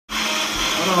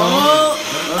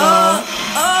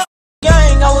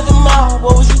Gang, I was the mob,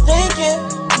 what was you thinking?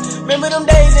 Remember them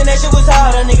days and that shit was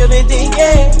hard, a nigga been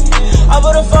thinking. I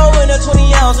put a 4 in a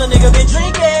 20 ounce, a nigga been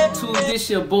drinking. This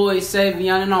your boy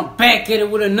Savion, and I'm back at it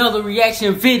with another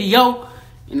reaction video.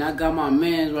 And I got my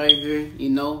mans right here, you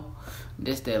know.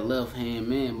 That's that left hand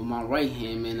man, but my right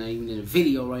hand man not even in the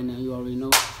video right now, you already know.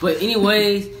 But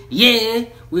anyways, yeah,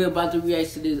 we're about to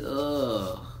react to this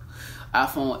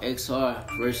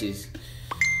iPhonexr versus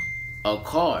a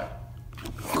car.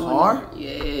 Car?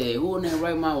 Yeah, who in that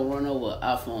right mind will run over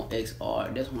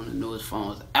iPhonexr? That's one of the newest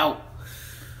phones out.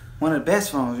 One of the best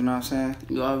phones, you know what I'm saying?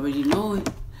 You already know it.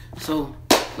 So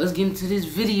let's get into this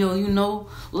video, you know.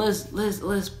 Let's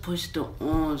push the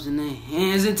arms and the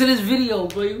hands into this video,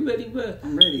 bro. You ready, bro?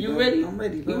 I'm ready. You bro. ready? I'm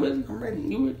ready, bro. You ready? I'm ready.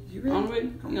 You ready? You ready? I'm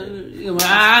ready. I'm ready.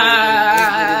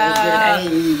 Let's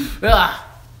get it.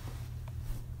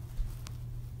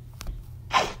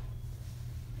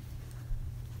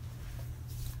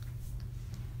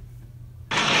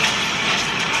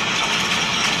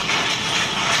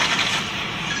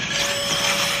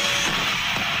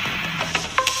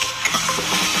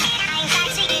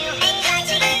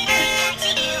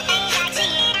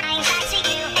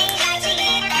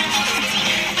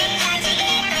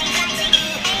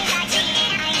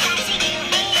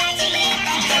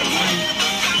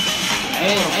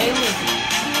 Hey, listen.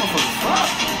 Fuck.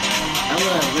 That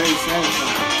was very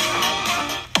satisfying.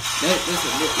 That's a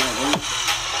look like it.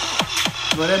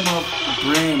 But that motherfucker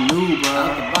brand new, bro.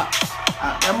 Out the box.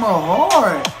 That mother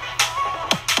hard.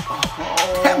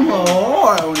 That mother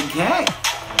hard on the gang.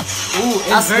 Ooh,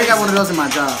 I still got one of those in my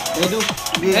job. They do.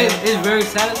 Yeah. Hey, it's very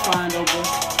satisfying though, bro.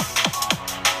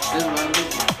 That's what I look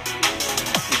like.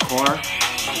 The car.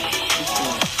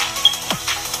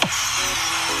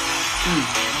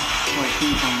 Like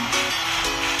ping pong.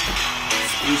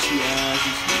 Squishy eyes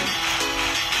and shit.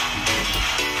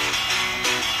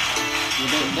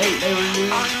 They were new.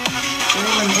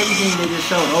 Everything they just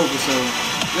showed over, so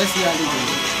Let's see how they do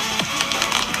it.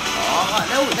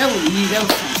 Oh, that was easy. That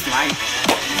was some slight.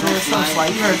 some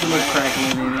slight. You heard the little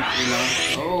crackling in it, you know.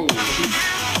 Oh.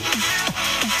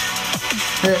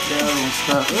 The other one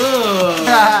stuck.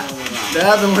 Ugh. The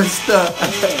other one stuck.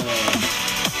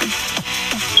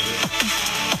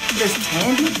 It's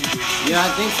candy? Yeah,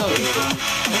 I think so.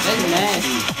 That's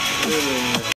nasty.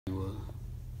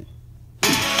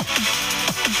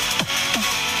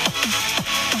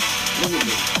 Look at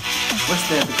this. What's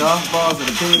that? The golf balls or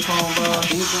the ping pong balls?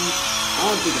 Ping pong? I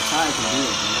don't think a tie can do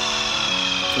it, man.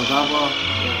 So golf ball?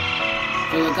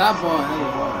 Yeah. So a golf ball, hella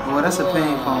hard. Boy, that's a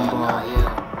ping pong ball. Nah,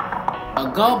 yeah. A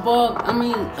golf ball, I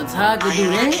mean, a tie can do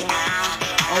that?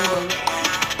 Oh,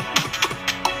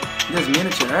 Just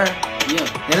miniature, right? yeah. Yeah,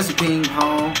 that's a ping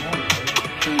pong ball,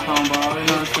 you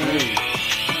know what I'm saying?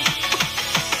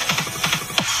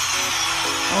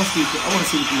 I want to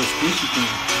see the little squishy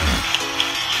thing.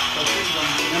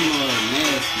 That mother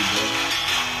nasty, bro.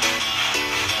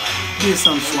 Get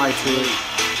some slight to it.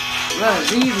 Bro,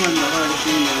 these ones the hardest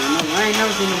thing though. No, I ain't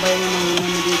never seen nobody run over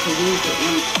one of these because we used to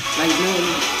run, like, no,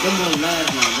 them ones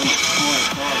last now. Them hard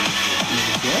cars and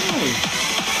shit. Yeah.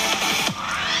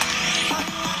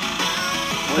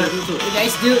 It look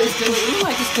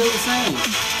like it's still the same.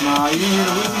 Nah, you didn't hear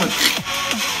the rhythm.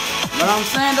 But I'm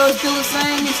saying though, it's still the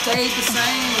same. It stayed the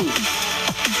same.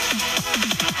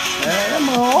 Yeah, that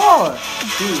my hard.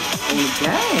 Dude, on the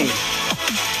game.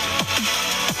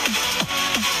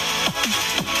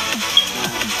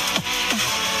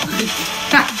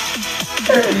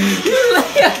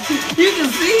 You can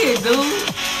see it, dude.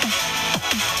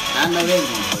 I know they're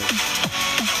gonna play.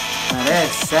 Now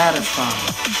that's satisfying.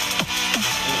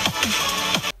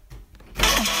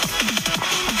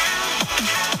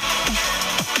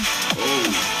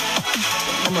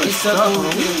 It's stuck on the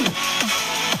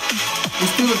It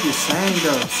still look the same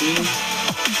though, see?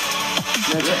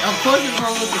 Of course it's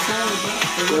gonna look the same, bro.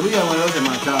 Yeah, we got one of those in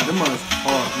my job. Them ones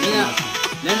hard.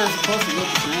 They're not supposed to look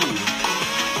the same.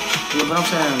 Yeah, but I'm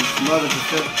saying mother to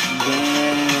fit.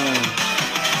 Damn.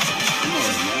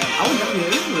 I was never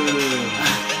here either.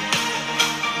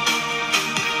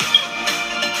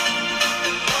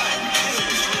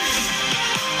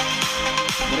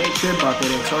 But they trip about that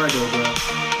XR though, bro.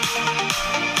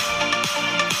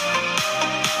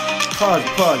 Pause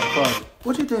it.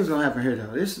 What you think is gonna happen here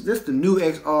though? This the new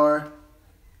XR.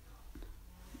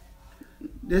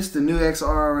 This the new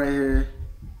XR right here.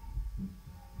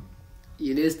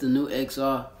 Yeah, this the new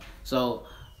XR. So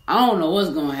I don't know what's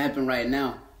gonna happen right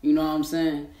now. You know what I'm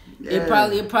saying? Yeah. It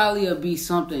probably will be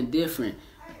something different.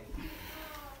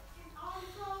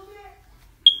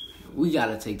 We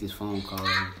gotta take this phone call.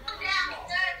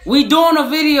 We doing a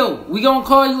video. We gonna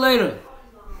call you later.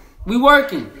 We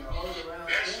working.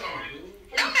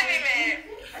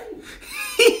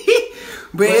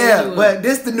 But yeah, but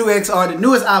this the new XR, the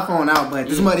newest iPhone out, but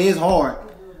this mother is hard.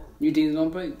 You think it's gonna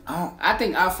break? I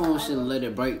think iPhone shouldn't let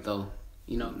it break though.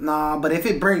 You know? Nah, but if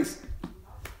it breaks,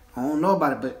 I don't know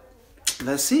about it, but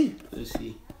let's see. Let's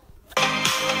see.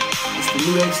 It's the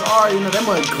new XR, you know, that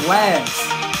mother glass.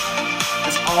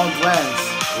 That's all glass.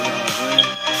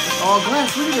 It's all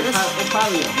glass. Look at this. It's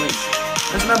probably a break.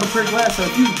 That's rubber per glass, so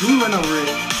if you do run over it,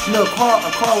 you know, a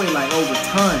car weighs like over a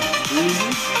ton.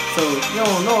 So you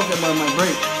don't know if that mother might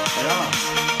break at all.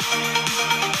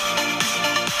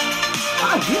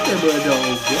 I get that mother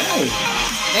though, okay.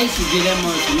 They should get that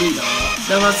much to me though.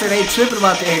 That's what I say, they tripping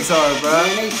about the XR, bro.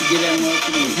 Man, they should get that much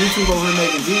to me. YouTube over here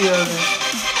making videos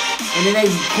and then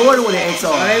they recording with the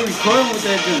XR. Oh, they recording with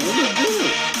that dude. It look good.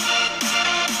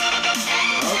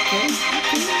 Okay.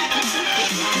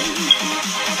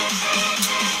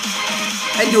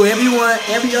 They do every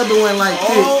other one like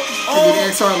this. They do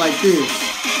the XR like this.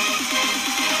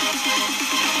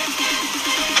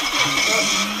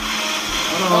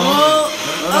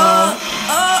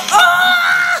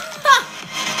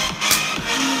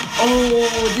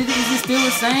 Is it still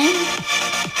the same?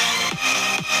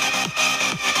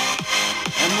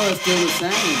 That must still the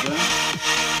same, bro.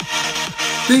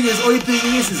 Only thing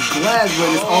is glass, but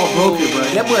it's all broken, bro.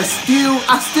 That mud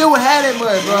I still would have that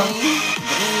mud, bro.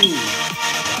 Dang.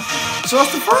 So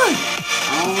what's the front?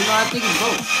 I don't know, I think it's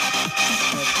broke.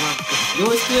 Do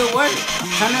it still work?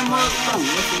 Turn that mud on.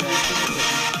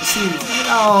 Let's see.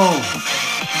 Oh.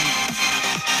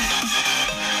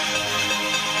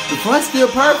 The front's still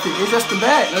perfect. It's just the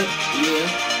back. Yeah,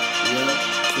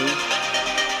 true.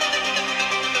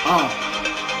 Oh,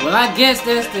 well, I guess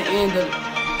that's the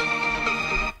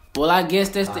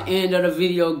end of the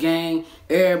video, gang.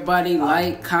 Everybody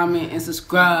like, comment, and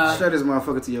subscribe. Show this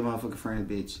motherfucker to your motherfucking friend,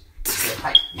 bitch.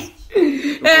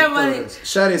 Everybody,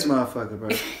 show this motherfucker, bro.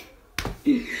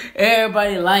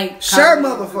 Everybody like, sure,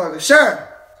 motherfucker, sure.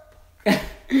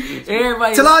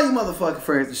 Everybody tell all you motherfucking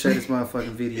friends to share this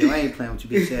motherfucking video. I ain't playing with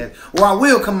you bitch ass. Or I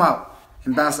will come out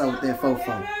and bounce out with that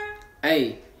fofo.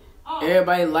 Hey,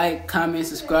 everybody like, comment,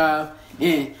 subscribe,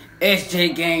 and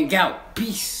SJ Gang out.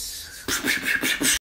 Peace.